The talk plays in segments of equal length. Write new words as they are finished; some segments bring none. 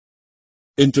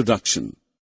Introduction.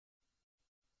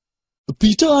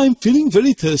 Peter, I'm feeling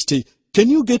very thirsty. Can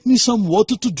you get me some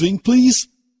water to drink, please?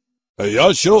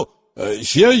 Yeah, sure.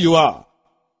 Here you are.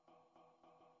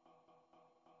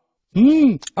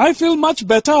 I feel much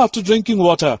better after drinking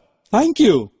water. Thank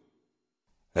you.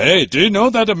 Hey, do you know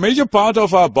that a major part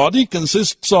of our body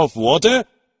consists of water?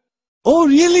 Oh,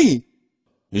 really?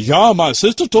 Yeah, my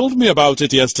sister told me about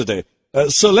it yesterday.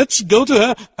 So let's go to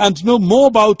her and know more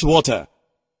about water.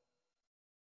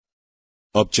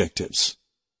 Objectives.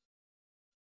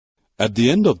 At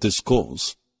the end of this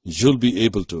course, you'll be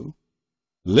able to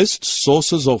list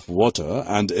sources of water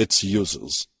and its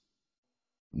uses,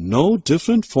 know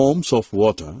different forms of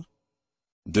water,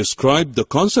 describe the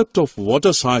concept of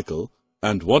water cycle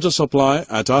and water supply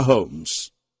at our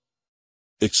homes,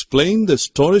 explain the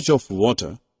storage of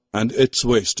water and its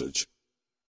wastage,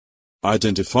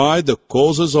 identify the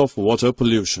causes of water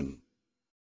pollution.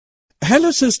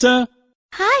 Hello, sister.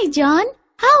 Hi, John.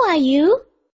 How are you?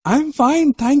 I'm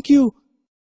fine, thank you.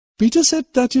 Peter said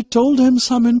that you told him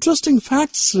some interesting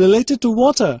facts related to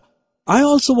water. I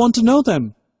also want to know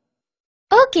them.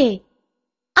 Okay,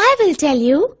 I will tell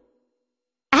you.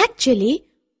 Actually,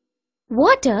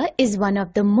 water is one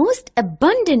of the most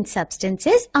abundant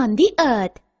substances on the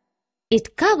earth.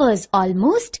 It covers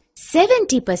almost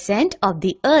 70% of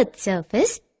the earth's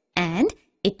surface and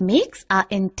it makes our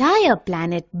entire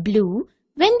planet blue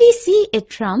when we see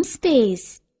it from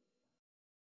space.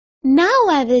 Now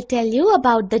I will tell you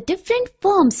about the different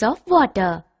forms of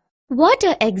water.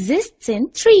 Water exists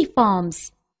in 3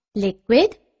 forms: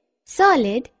 liquid,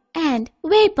 solid and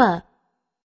vapor.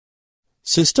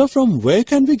 Sister, from where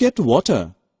can we get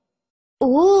water?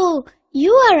 Oh,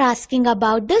 you are asking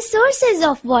about the sources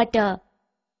of water.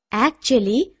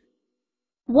 Actually,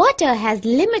 water has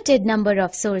limited number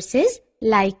of sources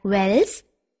like wells,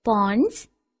 ponds,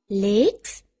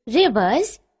 lakes,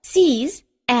 rivers, seas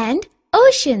and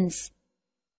oceans.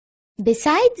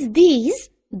 Besides these,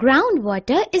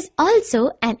 groundwater is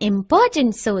also an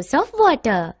important source of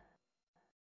water.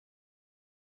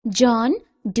 John,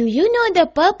 do you know the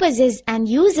purposes and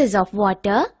uses of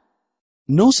water?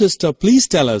 No, sister, please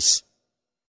tell us.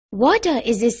 Water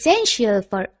is essential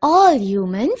for all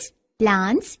humans,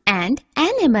 plants and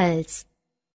animals.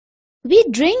 We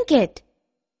drink it.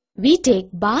 We take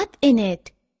bath in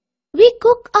it. We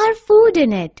cook our food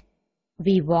in it.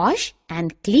 We wash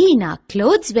and clean our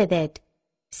clothes with it.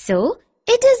 So,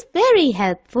 it is very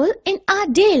helpful in our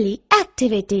daily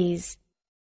activities.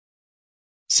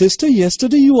 Sister,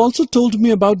 yesterday you also told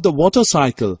me about the water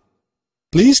cycle.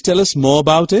 Please tell us more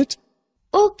about it.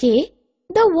 Okay,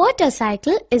 the water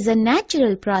cycle is a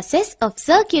natural process of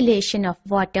circulation of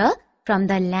water from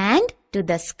the land to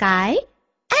the sky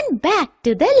and back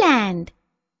to the land.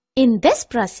 In this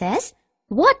process,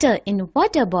 water in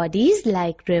water bodies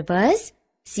like rivers,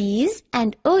 seas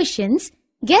and oceans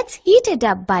gets heated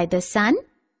up by the sun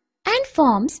and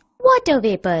forms water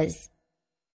vapors.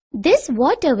 This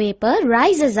water vapor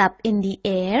rises up in the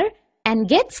air and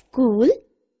gets cool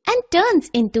and turns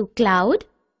into cloud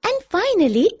and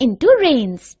finally into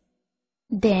rains.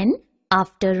 Then,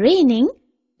 after raining,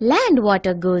 land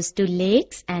water goes to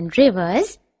lakes and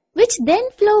rivers, which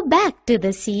then flow back to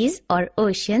the seas or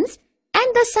oceans,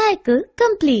 and the cycle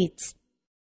completes.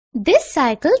 This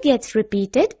cycle gets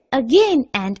repeated again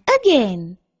and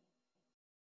again.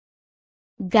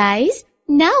 Guys,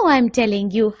 now I'm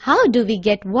telling you how do we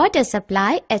get water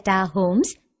supply at our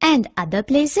homes and other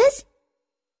places.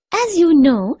 As you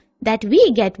know that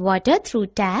we get water through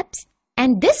taps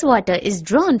and this water is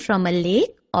drawn from a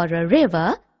lake or a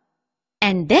river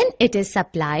and then it is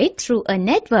supplied through a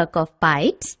network of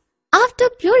pipes after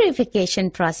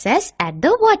purification process at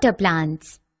the water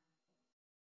plants.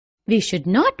 We should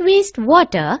not waste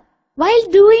water while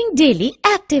doing daily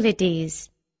activities.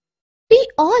 We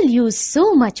all use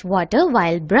so much water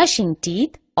while brushing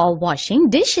teeth or washing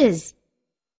dishes.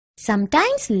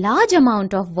 Sometimes large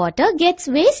amount of water gets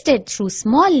wasted through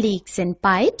small leaks in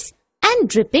pipes and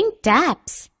dripping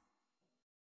taps.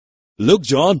 Look,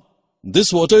 John,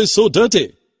 this water is so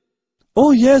dirty.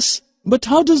 Oh yes, but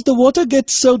how does the water get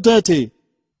so dirty?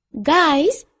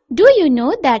 Guys, do you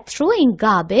know that throwing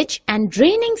garbage and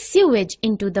draining sewage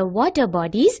into the water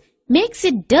bodies makes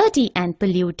it dirty and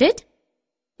polluted?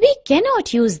 We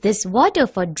cannot use this water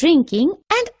for drinking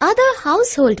and other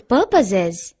household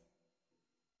purposes.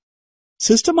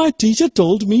 Sister, my teacher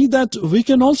told me that we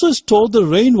can also store the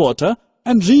rainwater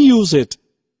and reuse it.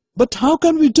 But how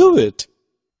can we do it?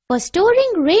 For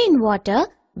storing rainwater,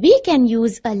 we can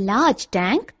use a large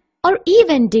tank or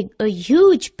even dig a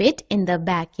huge pit in the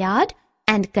backyard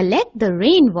and collect the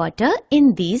rainwater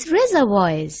in these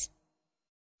reservoirs.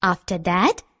 After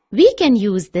that, we can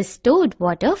use this stored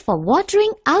water for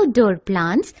watering outdoor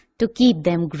plants to keep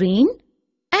them green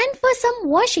and for some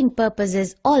washing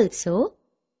purposes also.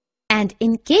 And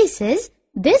in cases,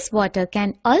 this water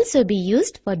can also be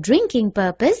used for drinking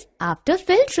purpose after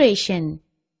filtration.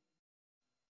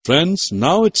 Friends,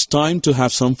 now it's time to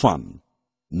have some fun.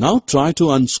 Now try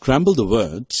to unscramble the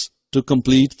words to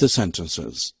complete the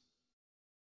sentences.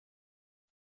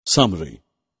 Summary.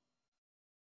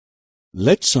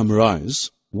 Let's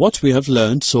summarize what we have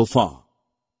learned so far.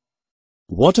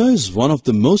 Water is one of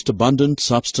the most abundant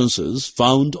substances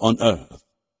found on earth.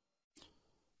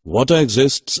 Water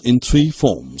exists in three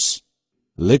forms: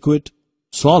 liquid,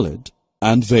 solid,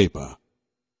 and vapor.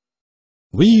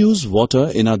 We use water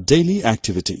in our daily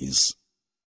activities.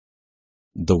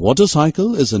 The water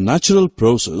cycle is a natural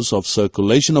process of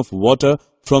circulation of water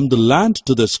from the land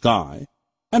to the sky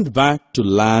and back to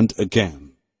land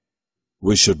again.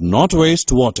 We should not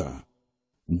waste water.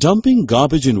 Dumping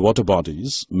garbage in water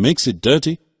bodies makes it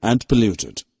dirty and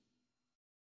polluted.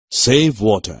 Save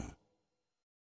water.